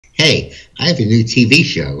Hey, I have a new TV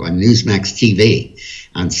show on Newsmax TV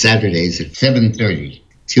on Saturdays at 7:30.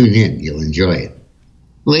 Tune in, you'll enjoy it.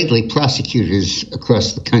 Lately, prosecutors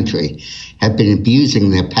across the country have been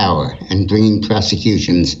abusing their power and bringing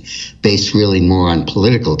prosecutions based really more on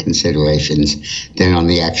political considerations than on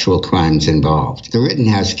the actual crimes involved. The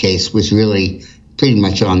Rittenhouse case was really pretty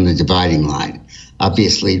much on the dividing line.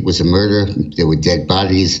 Obviously, it was a murder. There were dead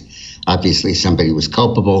bodies. Obviously, somebody was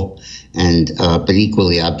culpable. But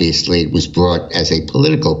equally obviously, it was brought as a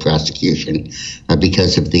political prosecution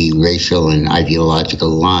because of the racial and ideological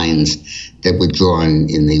lines that were drawn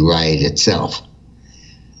in the riot itself.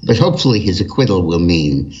 But hopefully his acquittal will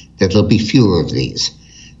mean that there'll be fewer of these.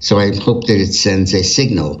 So I hope that it sends a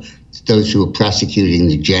signal to those who are prosecuting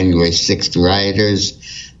the January 6th rioters,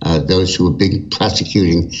 those who have been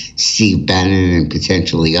prosecuting Steve Bannon and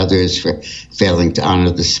potentially others for failing to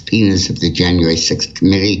honor the subpoenas of the January 6th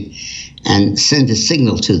committee, and send a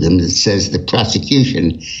signal to them that says the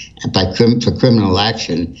prosecution for criminal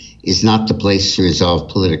action is not the place to resolve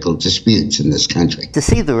political disputes in this country. To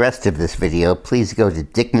see the rest of this video, please go to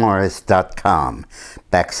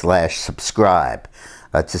dickmorris.com/subscribe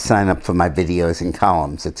to sign up for my videos and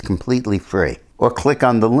columns. It's completely free. Or click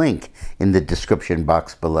on the link in the description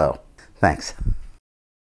box below. Thanks.